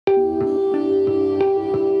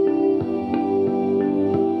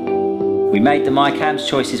We made the My CAMHS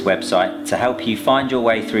Choices website to help you find your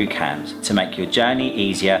way through CAMHS, to make your journey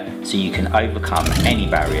easier so you can overcome any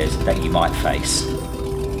barriers that you might face.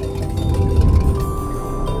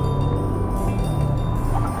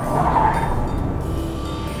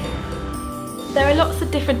 There are lots of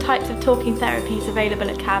different types of talking therapies available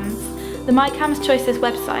at CAMHS. The My CAMHS Choices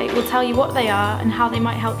website will tell you what they are and how they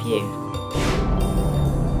might help you.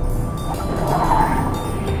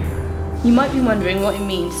 You might be wondering what it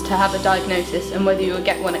means to have a diagnosis and whether you will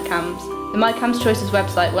get one at CAMHS. The My CAMHS Choices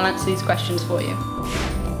website will answer these questions for you.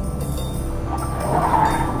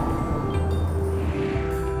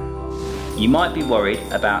 You might be worried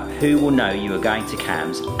about who will know you are going to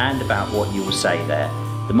CAMHS and about what you will say there.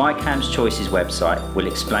 The My CAMHS Choices website will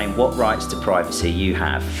explain what rights to privacy you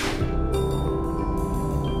have.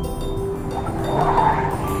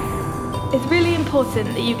 It's really important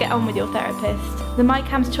that you get on with your therapist. The My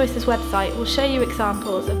CAMHS Choices website will show you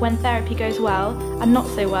examples of when therapy goes well and not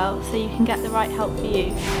so well, so you can get the right help for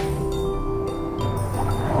you.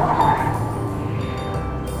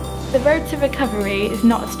 The road to recovery is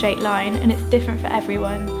not a straight line, and it's different for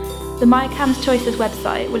everyone. The My CAMHS Choices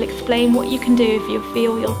website will explain what you can do if you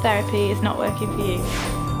feel your therapy is not working for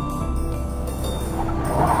you.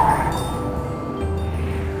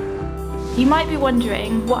 You might be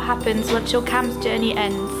wondering what happens once your CAMHS journey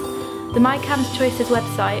ends. The My CAMHS Choices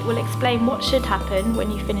website will explain what should happen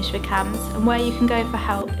when you finish with CAMHS and where you can go for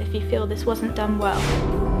help if you feel this wasn't done well.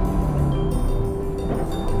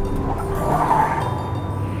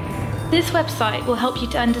 This website will help you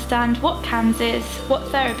to understand what CAMHS is, what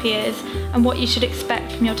therapy is, and what you should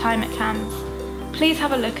expect from your time at CAMHS. Please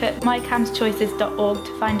have a look at mycamhschoices.org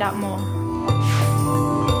to find out more.